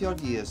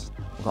 odd years.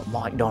 We've got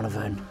Mike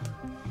Donovan,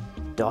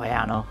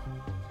 Diana,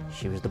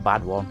 she was the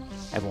bad one.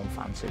 Everyone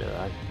fancied her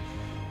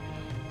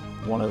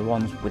though. One of the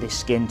ones with his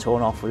skin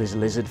torn off with his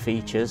lizard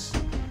features.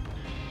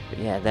 But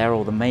yeah, they're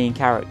all the main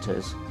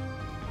characters.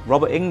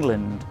 Robert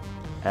Englund,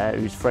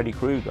 who's Freddy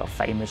Krueger,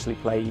 famously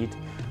played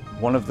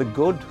one of the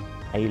good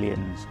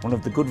aliens, one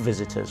of the good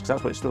visitors, because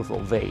that's what it stood for,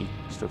 V,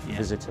 it stood for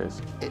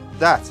visitors.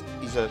 That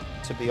is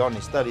to be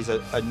honest, that is a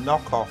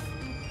knockoff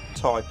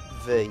type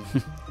V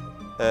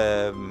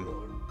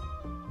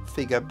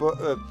figure, but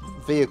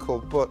vehicle.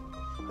 But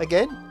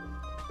again,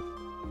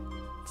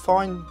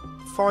 find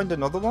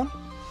another one.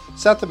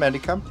 South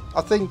American,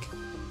 I think,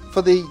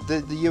 for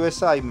the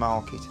USA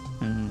market.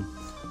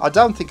 I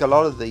don't think a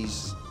lot of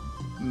these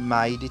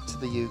made it to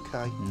the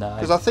UK. No.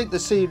 Because I think the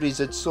series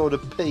had sort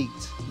of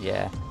peaked.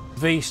 Yeah.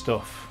 V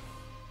stuff,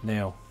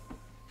 Neil.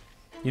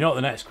 You know what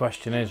the next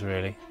question is,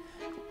 really?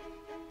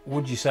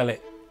 Would you sell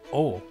it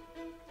all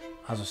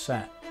as a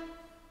set?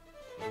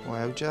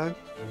 Wow, Joe.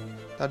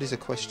 That is a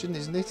question,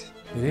 isn't it?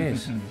 It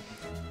is.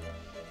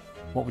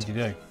 What would you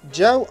do?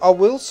 Joe, I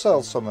will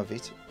sell some of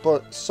it,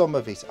 but some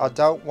of it, I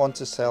don't want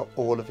to sell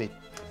all of it.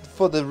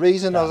 For the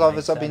reason, as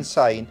I've been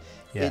saying,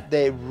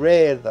 they're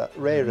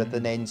rarer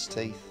than hen's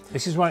teeth.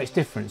 This is why it's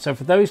different. So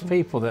for those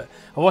people that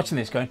are watching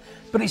this going,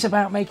 but it's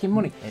about making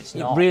money. It's it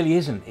not. really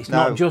isn't. It's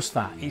not just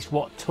that. It's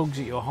what tugs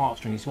at your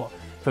heartstrings. It's what,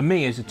 for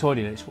me as a toy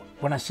dealer, it's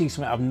when I see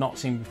something I've not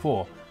seen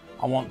before,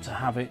 I want to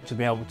have it to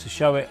be able to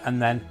show it,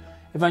 and then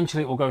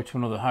eventually it will go to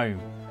another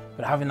home.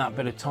 But having that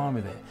bit of time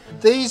with it.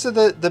 These are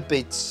the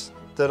bits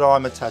that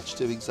I'm attached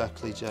to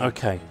exactly, Joe.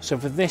 Okay, so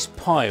for this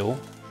pile,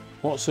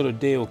 what sort of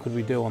deal could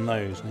we do on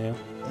those, Neil?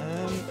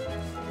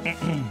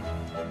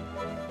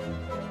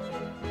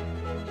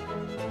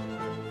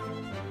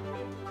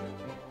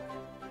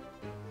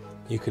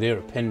 You could hear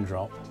a pin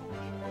drop.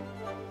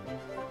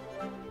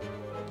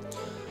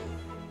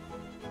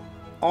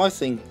 I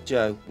think,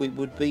 Joe, we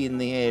would be in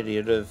the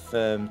area of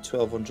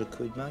 1,200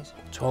 quid, mate.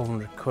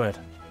 1,200 quid.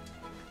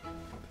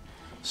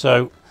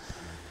 So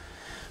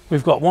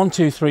we've got 1,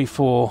 2, 3,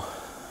 4,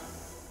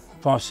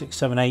 5, 6,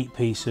 7, 8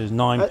 pieces,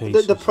 9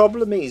 pieces. The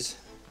problem is,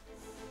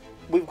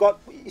 we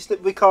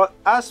can't,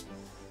 as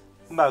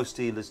most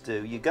dealers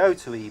do, you go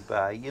to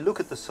eBay, you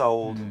look at the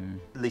sold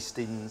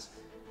listings,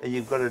 and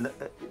you've got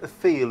a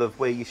feel of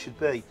where you should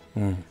be.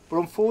 But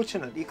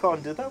unfortunately, you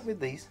can't do that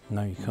with these.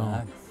 No, you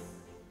can't.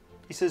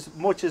 It's as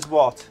much as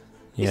what?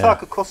 Yeah. It's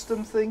like a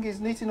custom thing,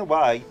 isn't it, in a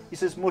way?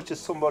 It's as much as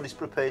somebody's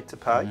prepared to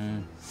pay.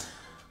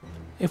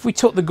 If we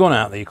took the gun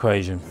out of the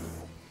equation,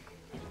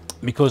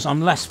 because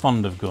I'm less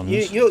fond of guns.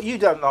 You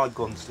don't like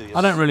guns, do you?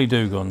 I don't really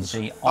do guns.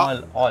 See, I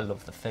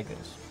love the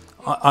figures.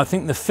 I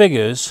think the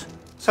figures...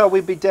 So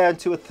we'd be down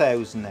to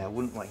 1,000 now,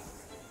 wouldn't we?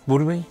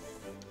 Would we?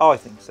 I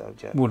think so,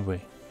 Joe. Would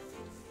we?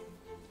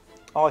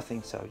 I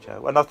think so,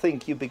 Joe. And I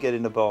think you'd be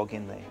getting a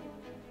bargain there.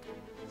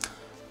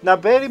 Now,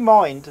 bear in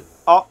mind,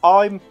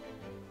 I'm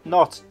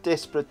not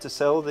desperate to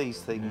sell these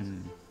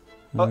things.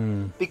 But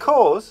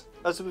because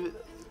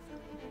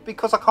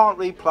I can't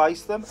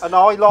replace them, and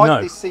I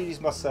like this series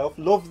myself,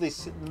 loved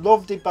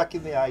it back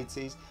in the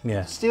 80s,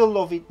 still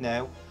love it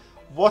now,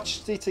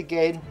 watched it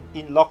again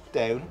in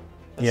lockdown,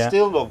 and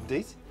still loved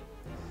it.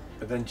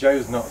 But then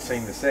Joe's not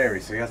seen the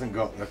series, so he hasn't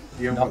got the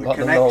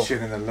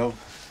connection and the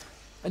love.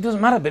 It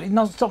doesn't matter, but it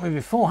hasn't stopped me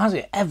before, has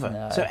it? Ever.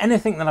 No. So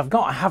anything that I've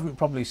got, I haven't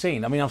probably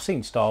seen. I mean, I've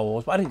seen Star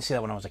Wars, but I didn't see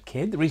that when I was a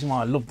kid. The reason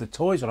why I loved the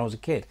toys when I was a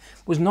kid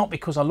was not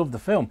because I loved the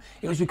film.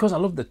 It was because I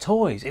loved the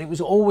toys. And it was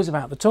always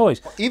about the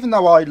toys. Even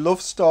though I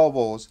love Star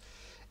Wars,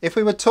 If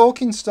we were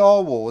talking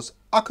Star Wars,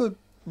 I could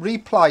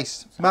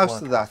replace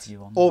most of that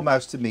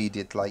almost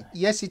immediately.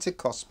 Yes, it'd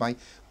cost me,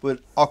 but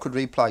I could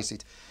replace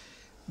it.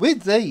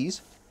 With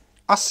these,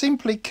 I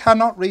simply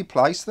cannot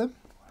replace them.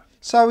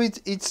 So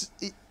it's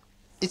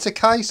a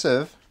case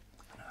of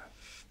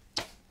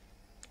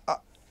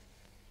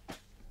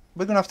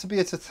we're gonna have to be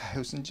at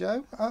 1,000,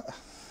 Joe.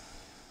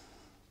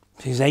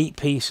 There's 8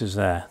 pieces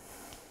there.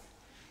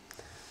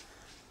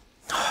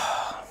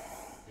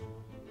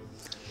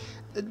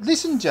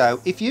 Listen, Joe,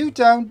 if you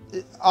don't,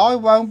 I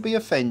won't be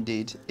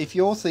offended if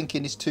you're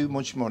thinking it's too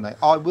much money.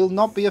 I will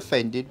not be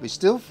offended. We're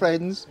still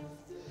friends.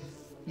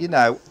 You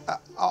know,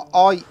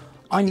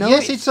 I know.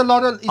 Yes, it's a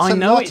lot of. I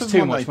know it's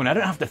too much money. I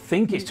don't have to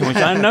think it's too much.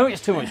 I know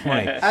it's too much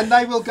money. And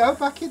they will go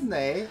back in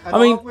there. And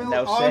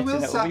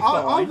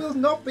I will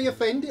not be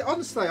offended.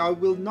 Honestly, I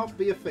will not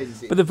be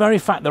offended. But the very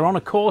fact they're on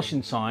a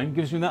caution sign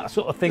gives me that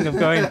sort of thing of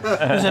going,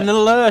 there's an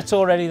alert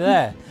already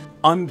there.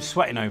 I'm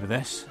sweating over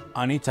this.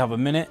 I need to have a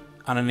minute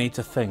and I need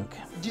to think.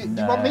 Do you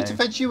want me to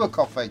fetch you a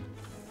coffee?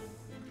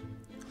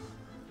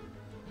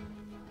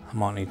 I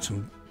might need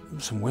some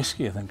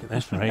whiskey, I think, at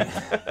this rate.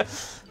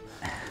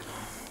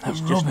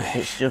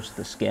 It's just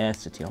the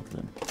scarcity of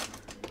them.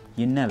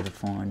 You never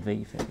find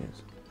V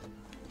figures.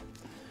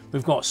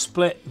 We've got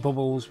split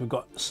bubbles, we've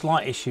got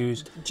slight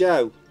issues.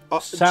 Joe,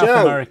 South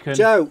American.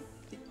 Joe,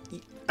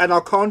 and I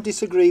can't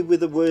disagree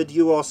with the word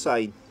you are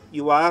saying.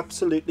 You are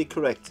absolutely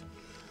correct.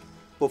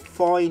 But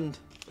find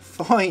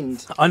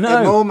I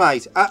know. more,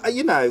 mate.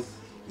 You know,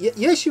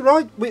 yes, you're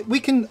right.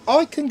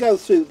 I can go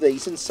through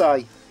these and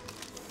say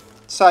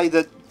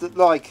that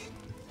like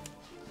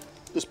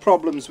there's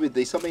problems with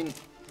this. I mean,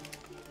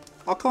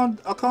 I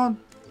can't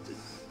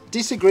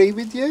disagree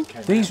with you.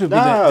 These would be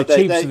the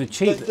cheapest of the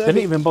cheap. They didn't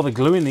even bother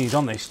gluing these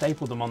on. They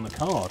stapled them on the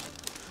card.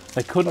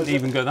 They couldn't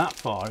even go that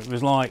far. It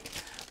was like,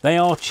 they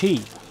are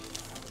cheap,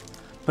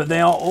 but they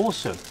are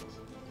awesome.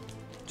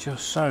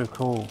 Just so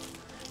cool.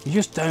 You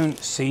just don't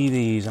see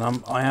these,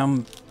 and I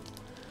am.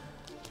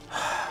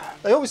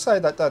 They always say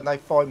that, don't they?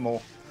 Find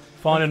more.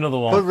 Find another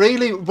one.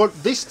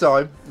 But this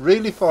time,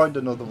 really find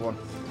another one.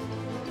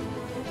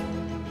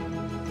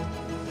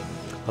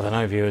 I don't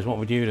know, viewers. What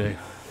would you do?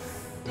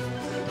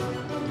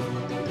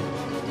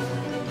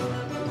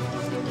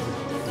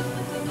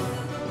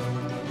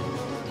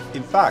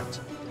 In fact,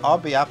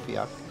 I'd be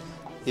happier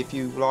if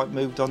you like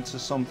moved on to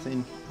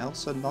something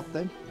else and not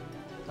them,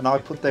 and I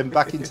put them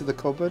back into the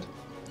cupboard.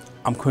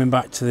 I'm coming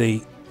back to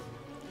the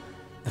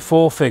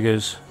 4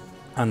 figures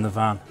and the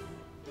van.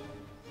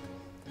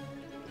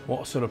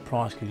 What sort of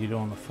price could you do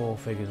on the 4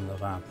 figures and the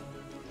van?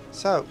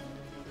 So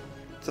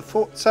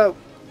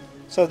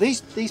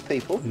these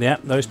people. Yeah,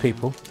 those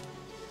people.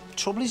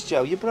 Trouble is,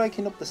 Joe, you're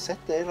breaking up the set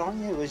there, aren't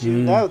you? As you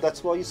know,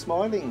 that's why you're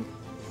smiling.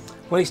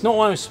 Well, it's not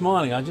why I'm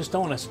smiling. I just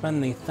don't want to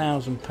spend the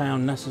 £1,000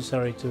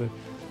 necessary to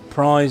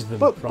prize them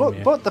from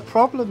you. But the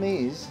problem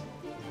is,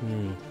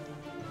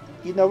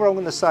 you know what I'm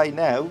going to say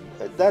now.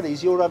 That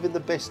is, you're having the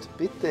best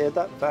bit there,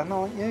 that van,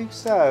 aren't you?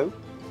 So,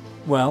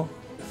 well,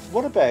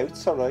 what about?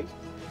 Sorry,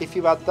 if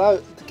you had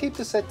those to keep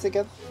the set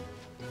together.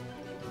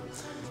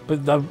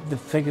 But the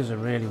figures are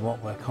really what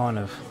we're kind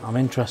of. I'm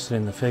interested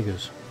in the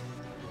figures.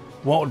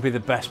 What would be the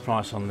best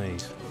price on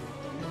these?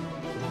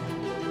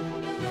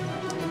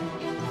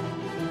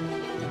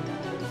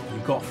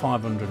 You've got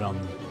 500 on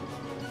them.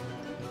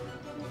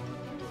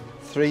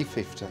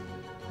 350.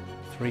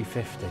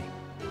 350.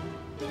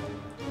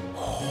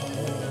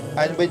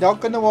 And we're not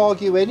going to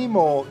argue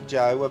anymore,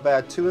 Joe,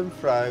 about to and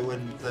fro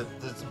and the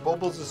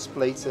bubbles are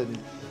split and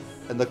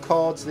the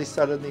cards this,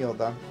 that and the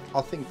other.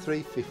 I think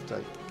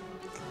 350.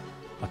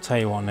 I'll tell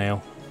you what,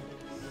 Neil.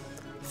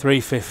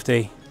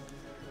 350.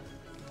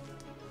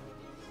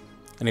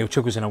 And he'll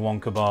chuck us in a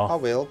Wonka bar. I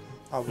will.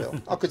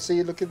 I could see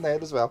you looking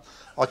there as well.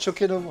 I'll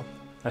chuck in a...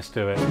 Let's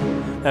do it.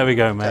 There we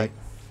go, mate. Okay.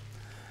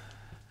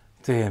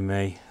 Dear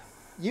me.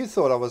 You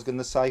thought I was going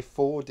to say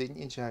 4, didn't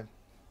you, Joe?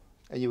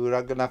 And you were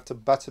going to have to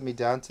batter me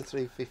down to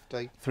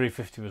 350.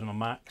 350 was my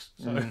max.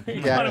 So you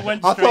yeah. kind of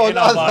went straight in.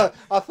 I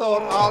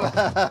thought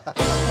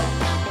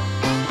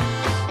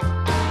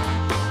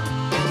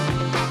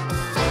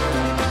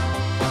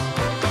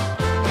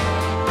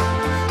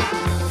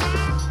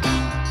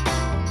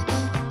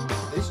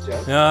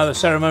Yeah, the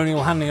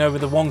ceremonial handing over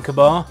the Wonka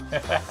bar.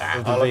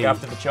 I'll look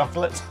after the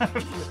chocolate.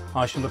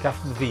 I shall look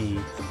after the V.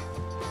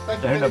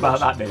 Don't know about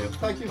that, Neil.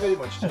 Thank you very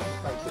much, Joe.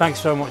 Thanks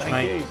so much,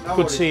 mate. No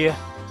Good to see you.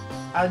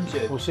 And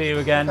you. We'll see you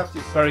again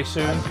very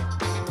soon.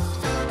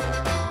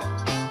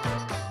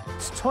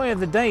 It's toy of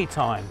the day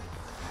time.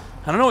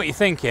 And I know what you're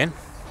thinking.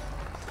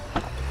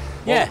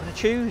 Yeah, to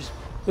choose.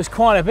 There's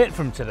quite a bit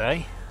from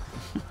today.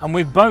 And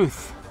we've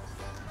both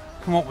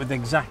come up with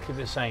exactly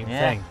the same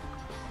thing.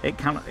 It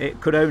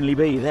could only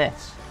be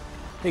this.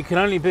 It can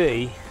only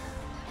be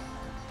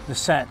the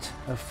set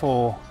of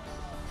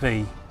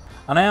 4V.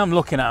 And I am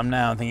looking at them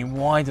now and thinking,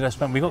 why did I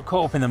spend? We got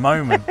caught up in the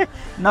moment.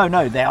 No,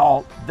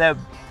 they're.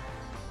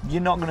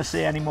 You're not going to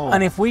see any more.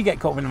 And if we get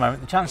caught up in the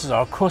moment, the chances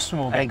are a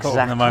customer will get caught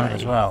up in the moment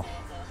as well.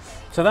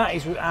 So that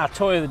is our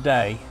toy of the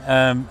day,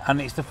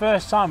 and it's the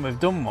first time we've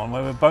done one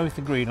where we're both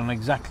agreed on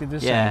exactly the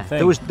same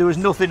thing. There was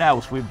nothing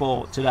else we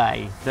bought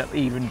today that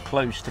even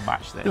close to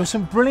match this. There was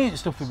some brilliant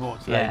stuff we bought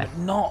today, Yeah. but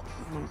not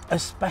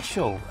as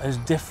special, as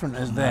different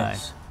as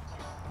this.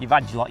 You've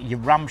had your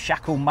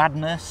ramshackle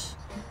madness,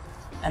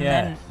 and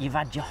Yeah. then you've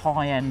had your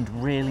high-end,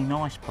 really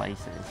nice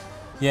places.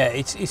 Yeah,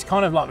 it's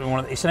kind of like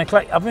it's an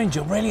eclectic. I've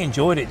really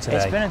enjoyed it today.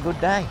 It's been a good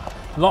day.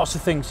 Lots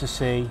of things to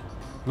see,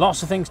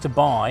 lots of things to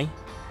buy,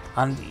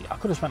 and I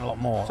could have spent a lot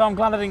more. So I'm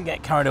glad I didn't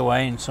get carried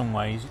away in some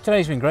ways.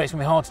 Today's been great. It's going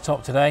to be hard to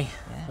top today,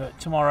 but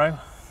tomorrow,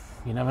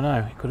 you never know,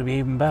 it could be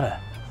even better.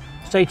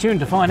 Stay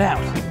tuned to find out.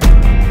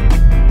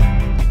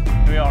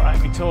 We are at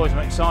Acme Toys. I'm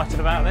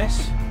excited about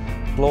this.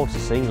 Floor to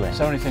ceiling.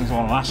 So many things I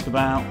want to ask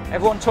about.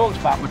 Everyone talks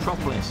about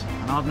Metropolis,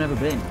 and I've never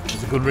been.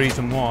 There's a good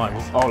reason why.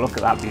 Oh, look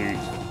at that beauty.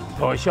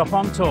 Toy Shop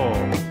on tour.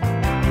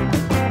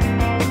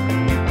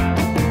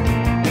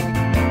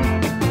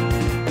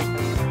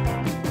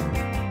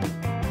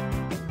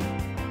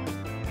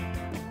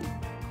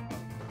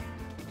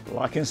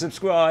 Like and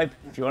subscribe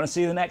if you want to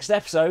see the next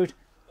episode,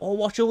 or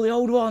watch all the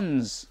old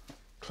ones.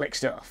 Click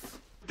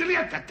stuff.